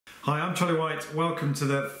Hi, I'm DIYte. Welcome to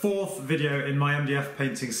the fourth video in my MDF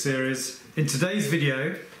painting series. In today's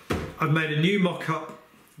video, I've made a new mock-up.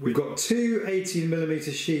 We've got two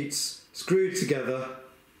 18mm sheets screwed together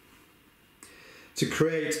to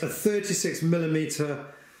create a 36mm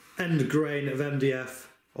end grain of MDF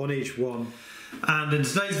on each one. And in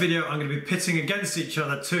today's video, I'm going to be pitting against each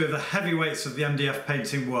other two of the heavyweights of the MDF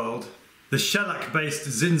painting world: the shellac-based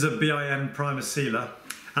Zinsser B-I-N primer sealer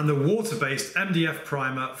and the water-based MDF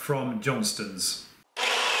primer from Johnstones.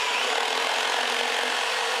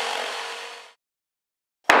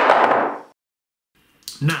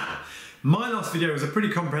 Now, my last video was a pretty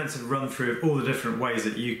comprehensive run through of all the different ways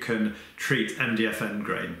that you can treat MDF end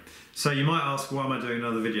grain. So you might ask, why am I doing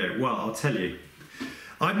another video? Well, I'll tell you.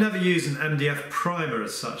 I've never used an MDF primer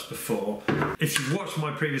as such before. If you've watched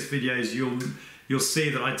my previous videos, you'll see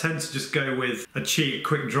that I tend to just go with a cheap,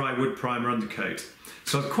 quick dry wood primer undercoat.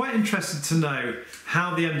 So I was quite interested to know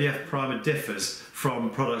how the MDF primer differs from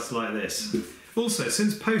products like this. Also,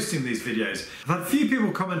 since posting these videos, I've had a few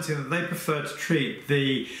people commenting that they prefer to treat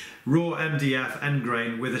the raw MDF end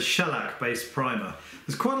grain with a shellac-based primer.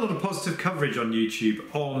 There's quite a lot of positive coverage on YouTube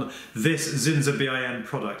on this Zinsser B-I-N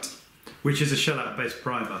product, which is a shellac-based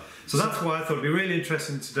primer. So that's why I thought it'd be really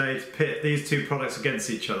interesting today to pit these two products against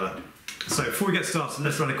each other. So before we get started,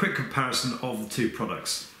 let's run a quick comparison of the two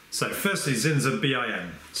products. So firstly, Zinsser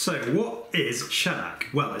B-I-N. So what is shellac?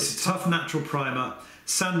 Well, it's a tough natural primer,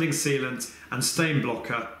 sanding sealant and stain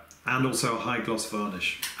blocker, and also a high gloss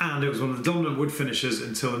varnish. And it was one of the dominant wood finishes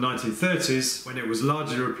until the 1930s, when it was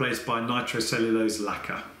largely replaced by nitrocellulose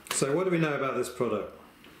lacquer. So what do we know about this product?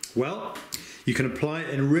 Well, you can apply it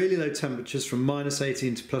in really low temperatures from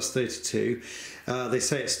 -18 to +32. They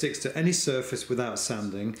say it sticks to any surface without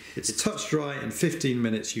sanding. It's touch dry in 15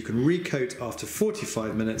 minutes. You can recoat after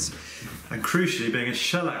 45 minutes. And crucially, being a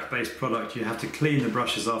shellac based product, you have to clean the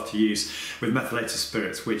brushes after use with methylated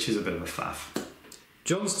spirits, which is a bit of a faff.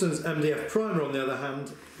 Johnstones MDF Primer, on the other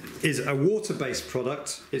hand, is a water-based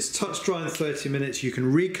product. It's touch dry in 30 minutes. You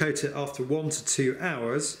can recoat it after 1 to 2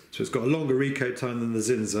 hours. So it's got a longer recoat time than the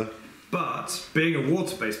Zinsser. But being a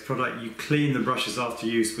water-based product, you clean the brushes after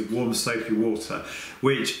use with warm soapy water,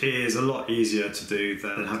 which is a lot easier to do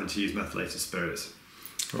than having to use methylated spirits.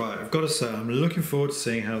 Right, I've got to say, I'm looking forward to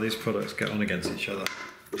seeing how these products get on against each other.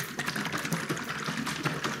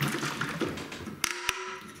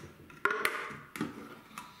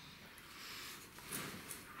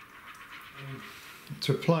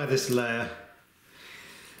 To apply this layer,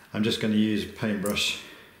 I'm just going to use a paintbrush.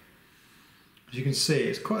 As you can see,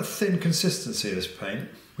 it's quite a thin consistency, this paint,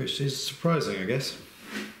 which is surprising, I guess.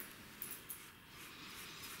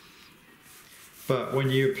 But when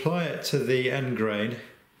you apply it to the end grain,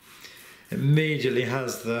 it immediately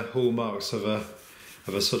has the hallmarks of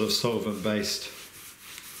a sort of solvent-based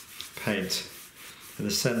paint, in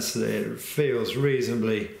the sense that it feels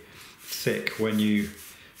reasonably thick when you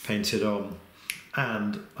paint it on,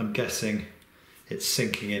 and I'm guessing it's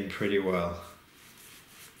sinking in pretty well.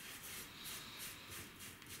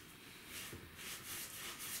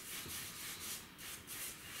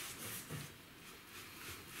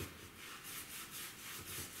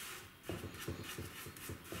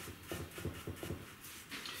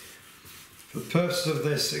 For the purpose of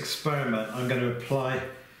this experiment, I'm going to apply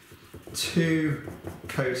 2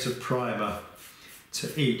 coats of primer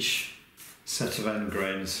to each set of end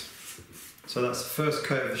grains. So that's the first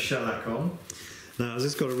coat of the shellac on. Now, as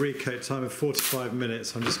it's got a recoat time of 45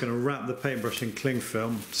 minutes, I'm just going to wrap the paintbrush in cling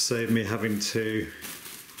film to save me having to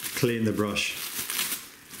clean the brush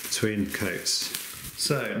between coats.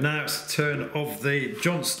 So now it's the turn of the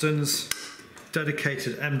Johnstones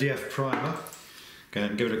dedicated MDF primer. Go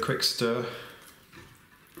ahead and give it a quick stir.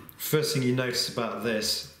 First thing you notice about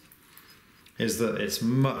this is that it's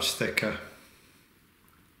much thicker.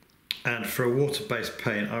 And for a water-based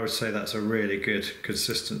paint, I would say that's a really good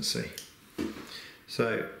consistency.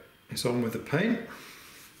 So it's on with the paint.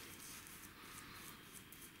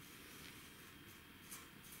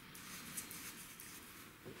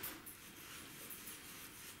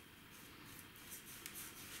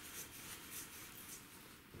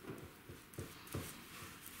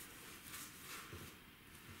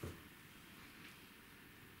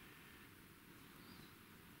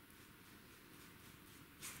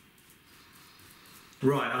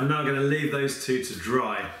 Right, I'm now going to leave those two to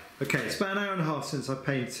dry. Okay, it's about an hour and a half since I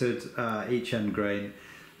painted each end grain.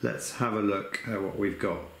 Let's have a look at what we've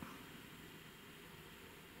got.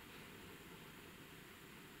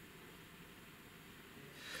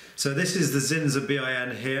 So this is the Zinsser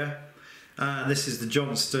B-I-N here, and this is the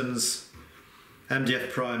Johnstones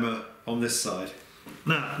MDF Primer on this side.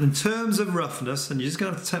 Now, in terms of roughness, and you're just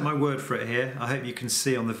going to have to take my word for it here, I hope you can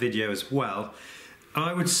see on the video as well,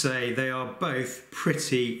 I would say they are both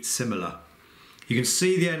pretty similar. You can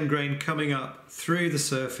see the end grain coming up through the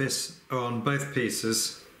surface on both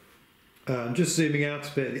pieces. I'm just zooming out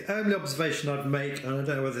a bit. The only observation I'd make, and I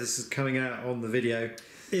don't know whether this is coming out on the video,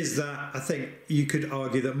 is that I think you could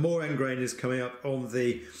argue that more end grain is coming up on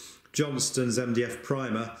the Johnstones MDF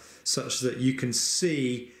Primer, such that you can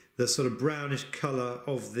see the sort of brownish colour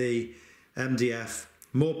of the MDF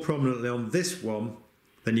more prominently on this one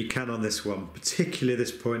than you can on this one, particularly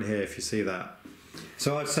this point here, if you see that.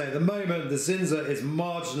 So I'd say at the moment the Zinsser is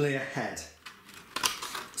marginally ahead.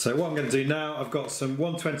 So what I'm going to do now, I've got some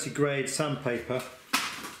 120 grade sandpaper. I'm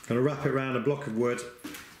going to wrap it around a block of wood,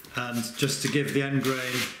 and just to give the end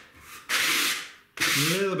grain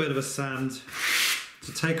a little bit of a sand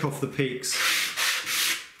to take off the peaks.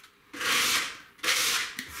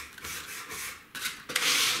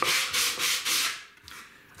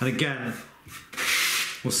 And again,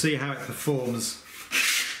 we'll see how it performs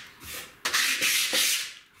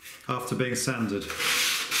after being sanded.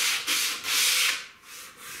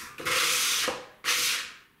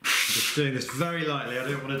 I'm just doing this very lightly, I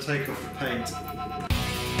don't want to take off the paint.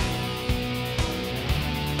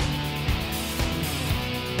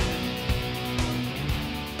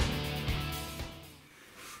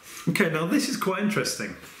 Okay, now this is quite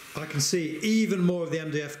interesting. I can see even more of the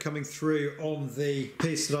MDF coming through on the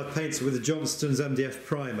piece that I painted with the Johnstones MDF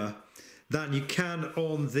Primer than you can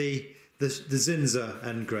on the Zinsser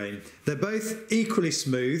end grain. They're both equally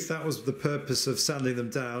smooth. That was the purpose of sanding them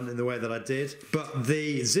down in the way that I did. But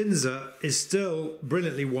the Zinsser is still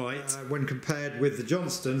brilliantly white when compared with the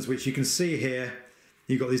Johnstones, which you can see here.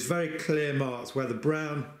 You've got these very clear marks where the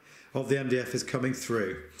brown of the MDF is coming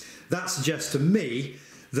through. That suggests to me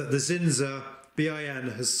that the Zinsser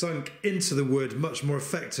B-I-N has sunk into the wood much more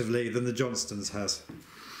effectively than the Johnstones has.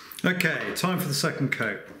 Okay, time for the second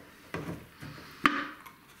coat.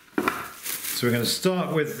 So we're going to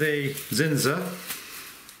start with the Zinsser.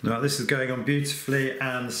 Now this is going on beautifully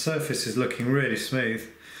and the surface is looking really smooth.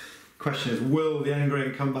 The question is, will the end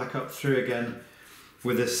grain come back up through again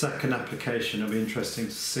with this second application? It'll be interesting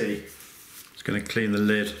to see. Just going to clean the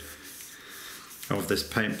lid of this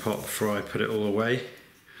paint pot before I put it all away.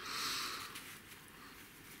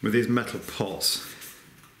 With these metal pots,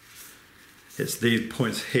 it's these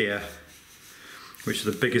points here which are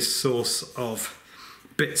the biggest source of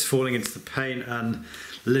bits falling into the paint and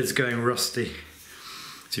lids going rusty.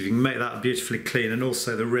 So if you can make that beautifully clean, and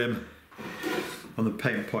also the rim on the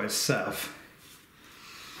paint pot itself,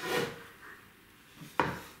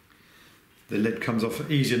 the lid comes off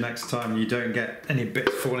easier next time and you don't get any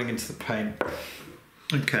bits falling into the paint.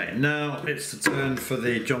 Okay, now it's the turn for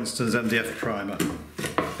the Johnstones MDF Primer.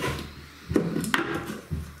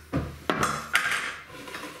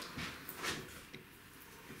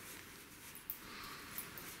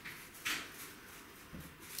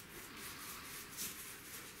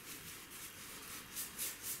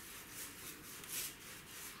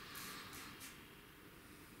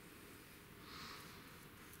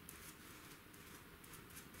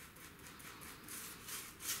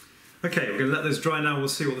 Okay, we're going to let those dry now, we'll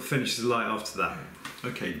see what the finish is like after that.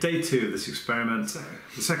 Okay, day 2 of this experiment.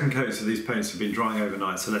 The second coats of these paints have been drying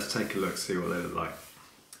overnight, so let's take a look, see what they look like.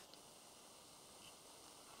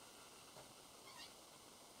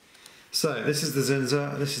 So this is the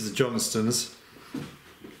Zinsser, this is the Johnstones.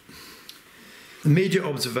 Immediate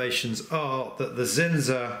observations are that the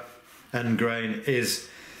Zinsser end grain is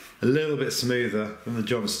a little bit smoother than the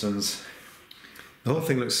Johnstones. The whole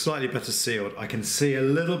thing looks slightly better sealed. I can see a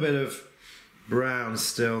little bit of brown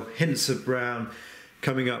still, hints of brown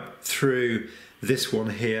coming up through this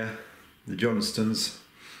one here, the Johnstones,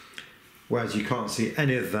 whereas you can't see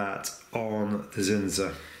any of that on the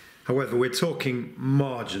Zinsser. However, we're talking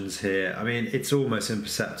margins here. I mean, it's almost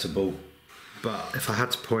imperceptible, but if I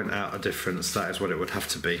had to point out a difference, that is what it would have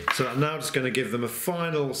to be. So I'm now just going to give them a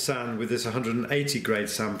final sand with this 180 grade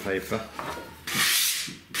sandpaper.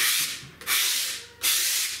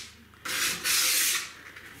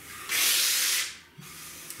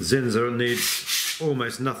 Zinsser needs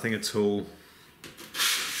almost nothing at all.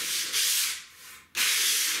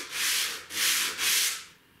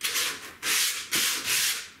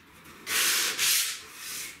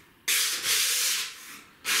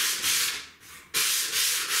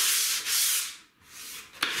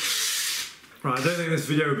 Right, I don't think this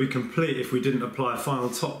video would be complete if we didn't apply a final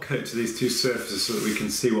top coat to these two surfaces so that we can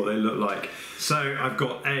see what they look like. So I've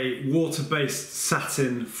got a water-based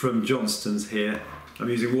satin from Johnstones here. I'm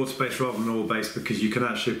using water-based rather than oil-based because you can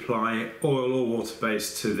actually apply oil or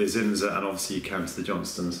water-based to the Zinsser, and obviously you can to the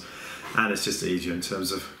Johnstones, and it's just easier in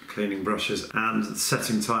terms of cleaning brushes, and the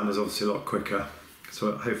setting time is obviously a lot quicker,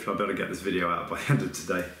 so hopefully I'll be able to get this video out by the end of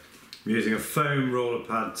today. I'm using a foam roller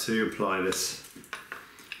pad to apply this.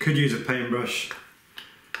 Could use a paintbrush,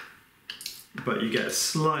 but you get a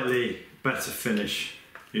slightly better finish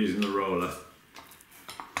using the roller.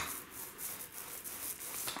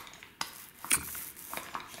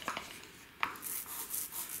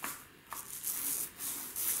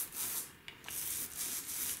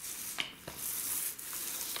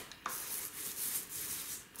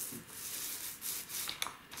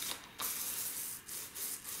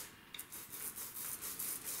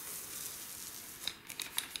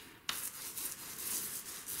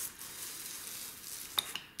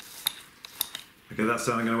 Okay, that's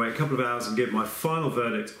done. I'm going to wait a couple of hours and give my final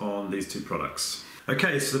verdict on these two products.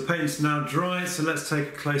 Okay, so the paint's now dry, so let's take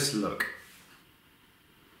a closer look.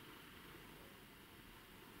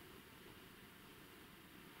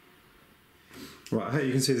 Right, I hope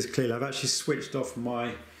you can see this clearly. I've actually switched off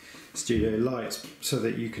my studio light so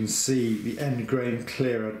that you can see the end grain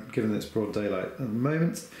clearer, given that it's broad daylight at the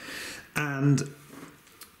moment. And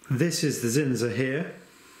this is the Zinsser here,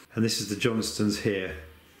 and this is the Johnstones here.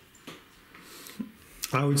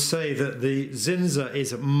 I would say that the Zinsser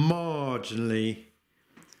is marginally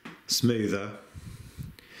smoother,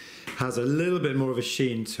 has a little bit more of a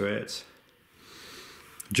sheen to it.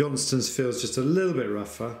 Johnstones feels just a little bit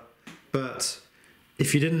rougher, but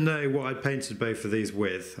if you didn't know what I painted both of these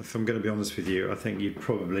with, if I'm going to be honest with you, I think you'd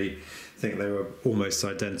probably think they were almost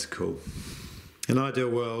identical. In an ideal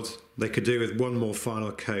world, they could do with one more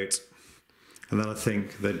final coat, and then I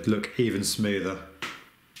think they'd look even smoother.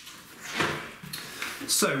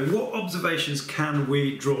 So, what observations can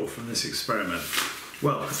we draw from this experiment?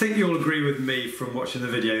 Well, I think you'll agree with me from watching the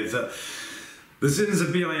video that the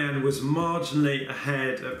Zinsser B-I-N was marginally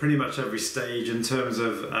ahead at pretty much every stage in terms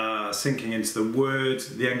of sinking into the wood,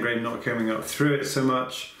 the end grain not coming up through it so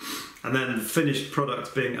much, and then the finished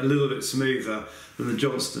product being a little bit smoother than the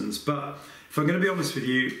Johnstones. But if I'm going to be honest with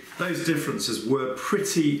you, those differences were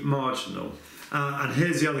pretty marginal. And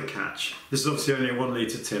here's the other catch. This is obviously only a 1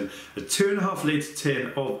 litre tin. A 2.5 litre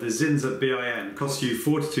tin of the Zinsser B-I-N costs you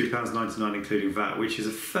 £42.99 including VAT, which is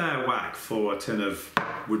a fair whack for a tin of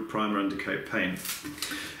wood primer undercoat paint.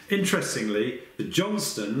 Interestingly, the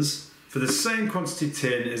Johnstones, for the same quantity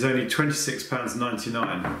tin, is only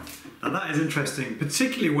 £26.99. And that is interesting,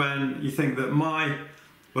 particularly when you think that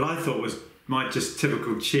what I thought was my just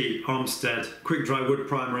typical cheap Armstead quick dry wood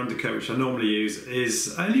primer undercoat, which I normally use,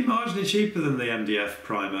 is only marginally cheaper than the MDF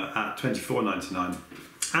primer at £24.99.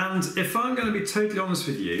 And if I'm going to be totally honest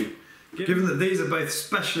with you, given that these are both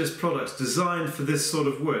specialist products designed for this sort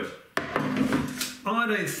of wood, I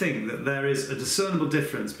don't think that there is a discernible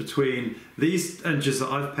difference between these edges that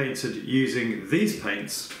I've painted using these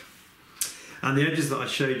paints and the edges that I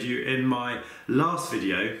showed you in my last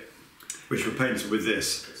video, which were painted with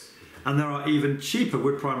this. And there are even cheaper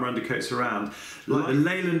wood primer undercoats around, like the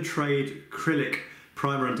Leyland Trade acrylic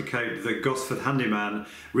primer undercoat that Gosford Handyman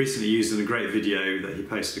recently used in a great video that he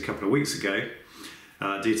posted a couple of weeks ago,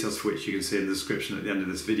 details for which you can see in the description at the end of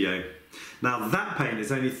this video. Now that paint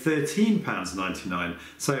is only £13.99,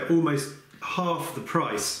 so almost half the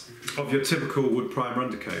price of your typical wood primer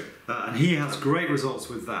undercoat, and he has great results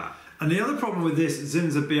with that. And the other problem with this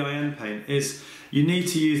Zinsser B-I-N paint is you need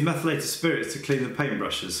to use methylated spirits to clean the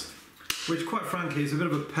paintbrushes, which quite frankly is a bit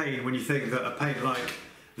of a pain when you think that a paint like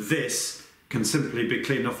this can simply be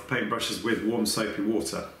cleaned off the paintbrushes with warm soapy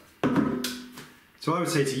water. So I would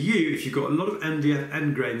say to you, if you've got a lot of MDF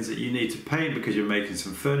end grains that you need to paint because you're making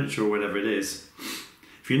some furniture or whatever it is,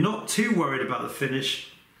 if you're not too worried about the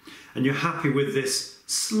finish and you're happy with this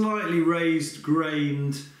slightly raised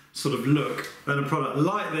grained sort of look, then a product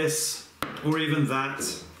like this or even that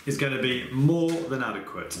is going to be more than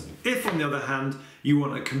adequate. If on the other hand you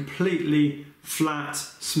want a completely flat,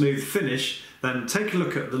 smooth finish, then take a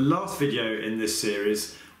look at the last video in this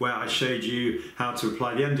series where I showed you how to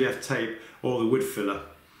apply the MDF tape or the wood filler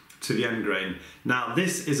to the end grain. Now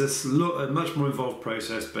this is a much more involved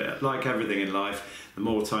process, but like everything in life, the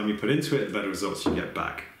more time you put into it, the better results you get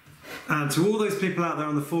back. And to all those people out there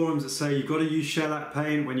on the forums that say you've got to use shellac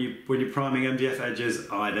paint when you're priming MDF edges,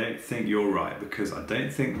 I don't think you're right, because I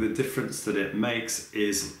don't think the difference that it makes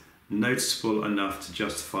is noticeable enough to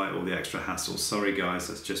justify all the extra hassle. Sorry guys,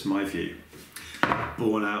 that's just my view,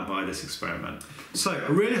 borne out by this experiment. So I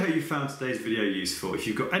really hope you found today's video useful. If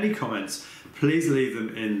you've got any comments, please leave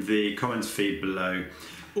them in the comments feed below.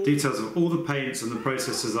 Details of all the paints and the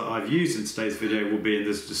processes that I've used in today's video will be in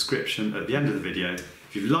the description at the end of the video.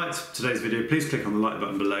 If you've liked today's video, please click on the like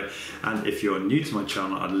button below, and if you're new to my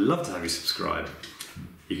channel, I'd love to have you subscribe.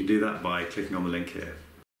 You can do that by clicking on the link here.